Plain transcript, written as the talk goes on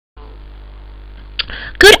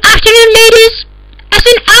afternoon, ladies. As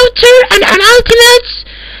an author and an ultimate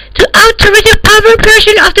to authority the power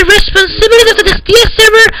version of the responsibility of the STS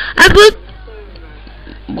server, I will...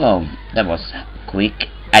 Well, that was quick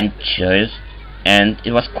and choice, and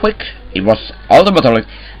it was quick. It was ultimately...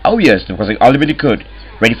 Oh yes, it was ultimately good.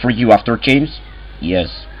 Ready for you after James?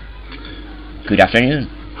 Yes. Good afternoon.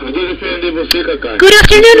 Good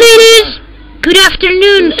afternoon, ladies. Good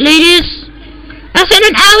afternoon, ladies. As an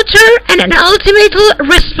author and an ultimate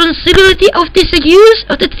responsibility of this use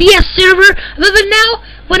of the TS server, we will now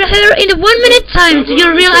want to hear in the 1 minute time to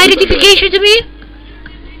your real identification to me.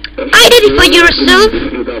 Identify yourself.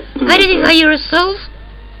 Identify yourself.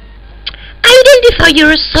 Identify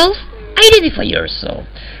yourself. Identify yourself.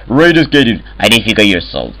 Radio skating. Identify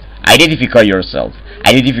yourself. Identify yourself.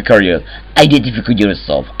 Identify yourself. Identify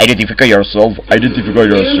yourself. Identify yourself. Identify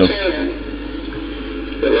yourself.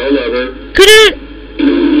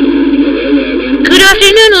 Good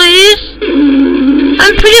afternoon, ladies.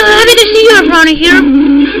 I'm pretty happy to see you around here.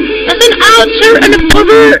 As an author and a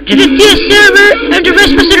cover to the TS server and the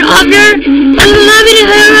responsible owner, I'm happy to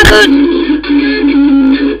hear about...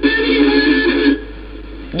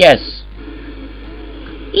 Yes.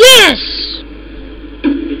 Yes.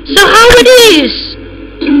 So how it is?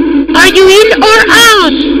 Are you in or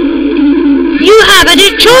out? You have a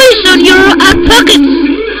choice on your pockets.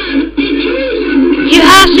 You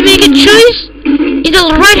have to make a choice. In the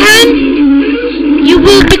right hand, you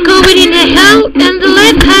will be going in the hell, and the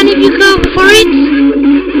left hand, if you go for it,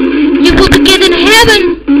 you will be getting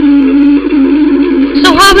heaven.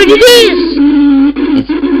 So how it is?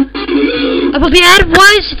 I will be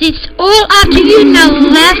advised. It's all up to you now,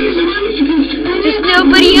 left. There's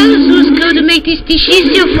nobody else who's going to make this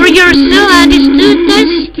decision for yourself. Understood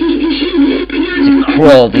this?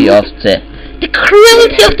 The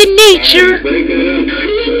cruelty of the nature.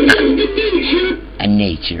 And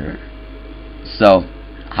nature. So,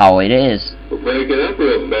 how it is? We're breaking up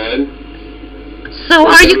real bad. So,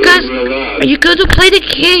 are you going to play the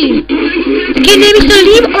game? The game name is a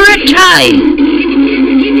leave or a tie.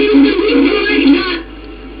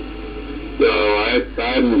 No,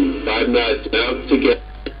 I'm not out to get...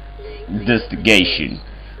 Investigation.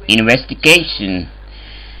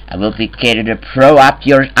 I will be getting to throw up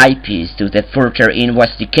your IPs to the further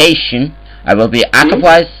investigation. I will be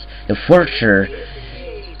occupied the further.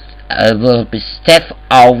 I will be step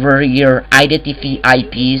over your identity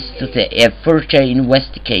IPs to the further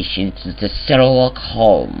investigation to the Sherlock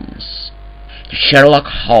Holmes. To Sherlock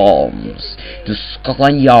Holmes. To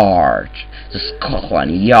Scotland Yard. To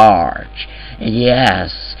Scotland Yard. And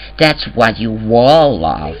yes, that's what you all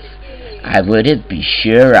love. I wouldn't be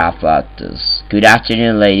sure about this. Good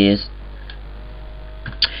afternoon, ladies.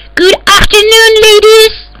 Good afternoon,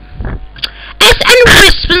 ladies. As a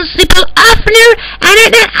responsible owner and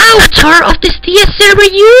an author of this TS server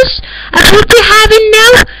use, I will be having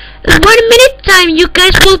now 1 minute time. You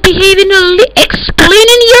guys will be having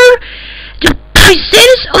explaining the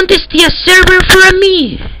presence on this TS server for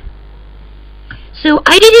me. So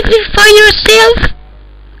identify yourself.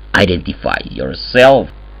 Identify yourself.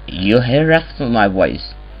 You hear after my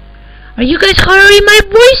voice. Are you guys hearing my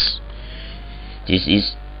voice? This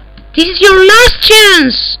is your last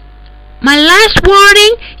chance. My last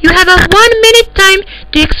warning. You have a 1 minute time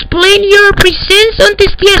to explain your presence on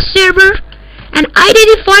this TS server and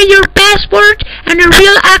identify your password and a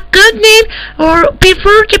real account name, or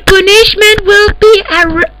before the punishment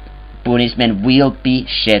will be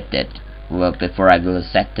shattered. Well, before I will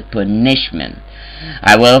set the punishment.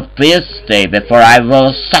 I will be stay before I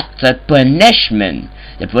will set the punishment.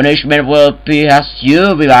 The punishment will be as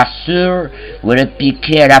you will assure will it be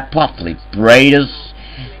carried out public praise.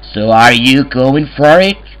 So are you going for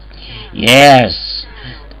it? Yes.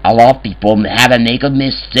 A lot of people have made a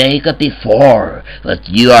mistake before, but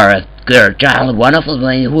you are a good child, one of them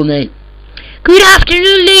who made. Good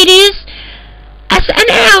afternoon, ladies. As an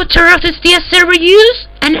author of this TS server use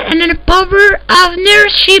and a power of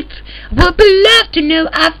ownership, would be love to know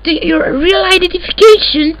after your real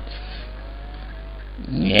identification.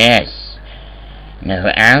 Yes. No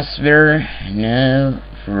answer, no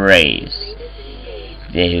phrase.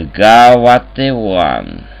 They got what they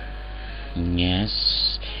want.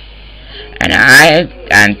 Yes.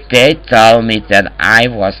 And they told me that I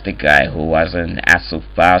was the guy who wasn't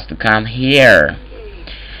supposed to come here.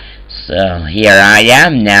 So here I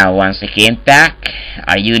am now once I came back.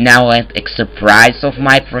 Are you now surprised of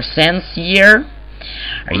my presence here?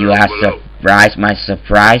 Are you surprised my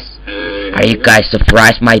surprise? Are you guys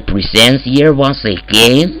surprised my presence here once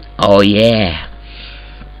again? Oh yeah.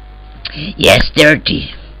 Yes,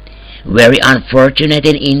 30. Very unfortunate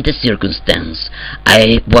in the circumstance.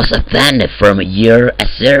 I was offended from your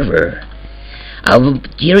server.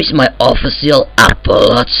 Here is my official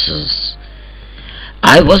apologies.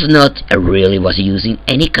 I was not really using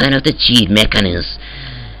any kind of the cheat mechanism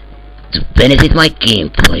to benefit my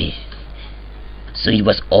gameplay. So it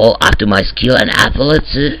was all up to my skill and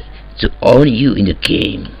ability to own you in the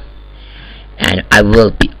game. And I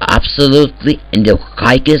will be absolutely in the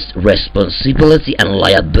highest responsibility and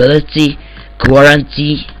liability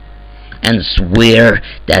guarantee and swear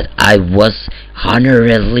that I was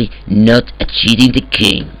honorably not cheating the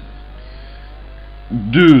game.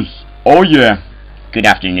 Deuce, oh yeah. Good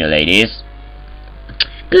afternoon, ladies.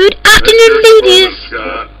 Good afternoon, ladies.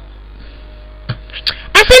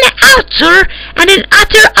 As an author and an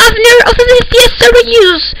author owner of the server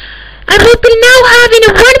use, I will be now having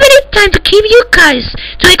a 1 minute time to give you guys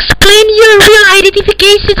to explain your real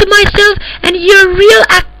identification to myself and your real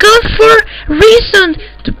account for reason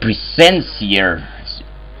To present here.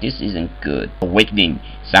 This isn't good. Awakening.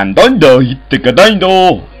 Sandondo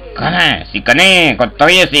hitekadaindo. Kane, sikane,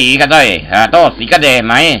 kotoye si ikadai. To sikade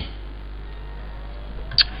mai.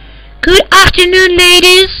 Good afternoon,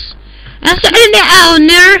 ladies. As an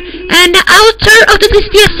owner and the author of the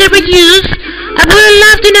server use, I would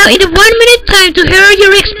love to know in 1 minute time to hear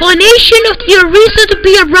your explanation of your reason to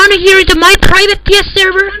be around here in my private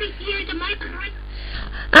server.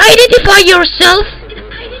 Identify yourself.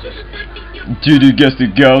 Did you guess the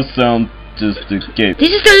girl sound just the game?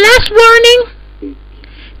 This is the last warning.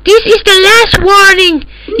 This is the last warning.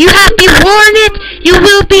 You have been warned. You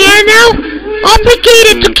will be now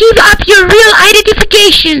obligated to give up your real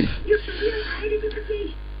identification.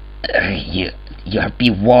 You are be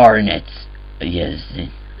warned. Yes.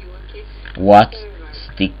 What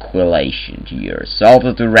stipulation to yourself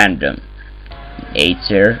to random?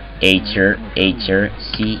 Ater,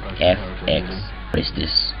 CFX. What is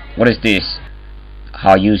this? What is this?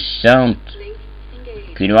 How you sound?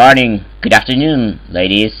 Good morning. Good afternoon,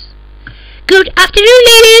 ladies. Good afternoon,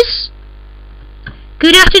 ladies.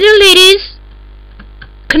 Good afternoon, ladies.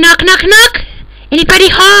 Knock, knock, knock. Anybody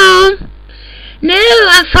home? No,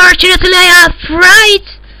 unfortunately, I'm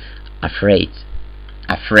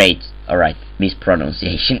Afraid. Alright,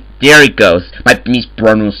 mispronunciation. There it goes. My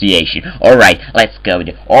mispronunciation. Alright, let's go with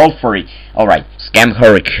it. All for it. Alright, scam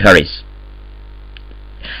Harris.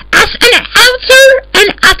 As an author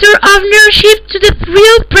ownership to the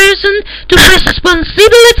real person to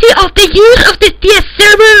responsibility of the use of the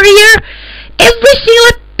server here, every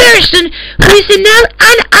single person who is now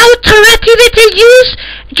an authoritative use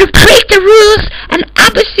to break the rules and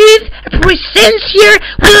abusive presence here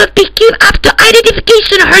will be give up to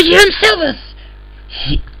identification of himself.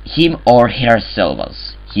 Him or herself.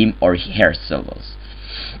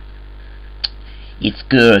 It's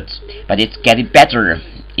good, but it's getting better.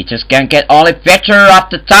 It just can't get only better all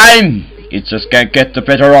the time. It just can't get the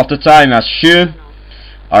better all the time, as you.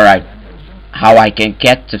 Alright, how I can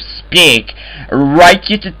get to speak right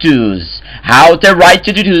to do's. How the right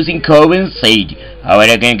to do's in coincide. How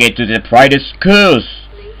I can get to the private schools.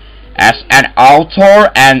 As an author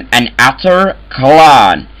and an author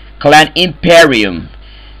clan Imperium.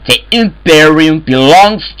 The Imperium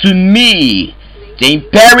belongs to me. The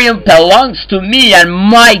Imperium belongs to me and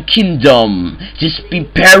my kingdom. This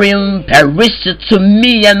Imperium perishes to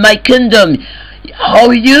me and my kingdom.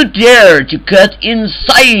 How you dare to cut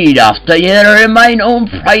inside after my own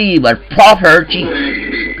private property?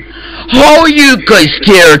 How you guys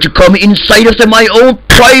dare to come inside of my own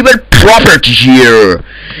private property here?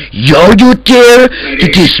 How you dare to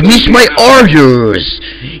dismiss my orders?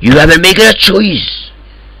 You haven't made a choice.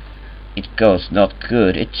 It goes not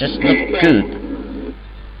good. It's just not good.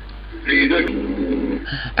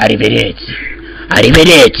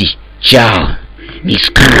 Arrivederci. Ciao. Mi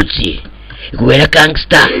scusi. Quella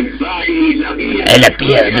gangsta è la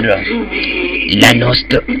Pietro.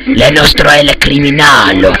 La nostra è la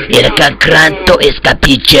criminale. Il cancranto è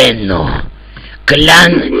scapiceno.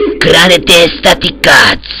 Grande testa di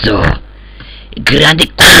cazzo. Grande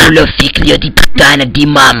culo figlio di puttana di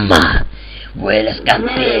mamma. Quella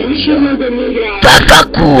scampeggio.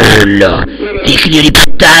 Vaffanculo. Figlio di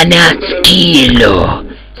puttana. Schilo.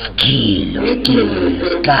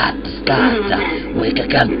 Scatta. Quel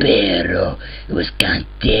campero. Quel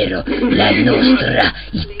scantero. La nostra.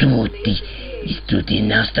 I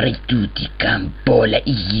tutti campola.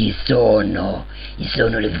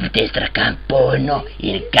 Sono le destra campono.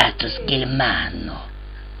 Il gatto schilmano.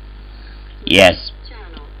 Yes.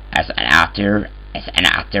 As an actor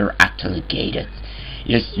obligated.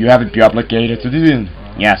 Yes, you haven't been obligated to do it.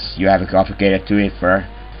 Yes, you have obligated to it for.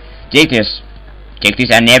 Take this. Take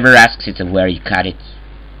this and never ask it where you got it.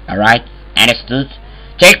 Alright? Understood?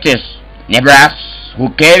 Take this. Never ask who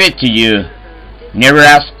gave it to you. Never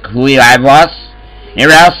ask who I was.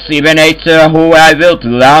 Never ask even who I will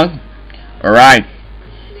belong. Alright.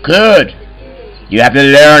 Good. You have the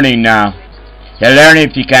learning now. The learning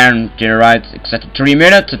if you can generate exactly 3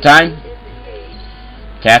 minutes of time.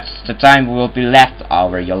 That's the time will be left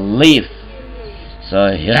over your leave.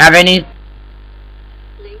 So you have any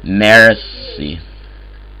mercy.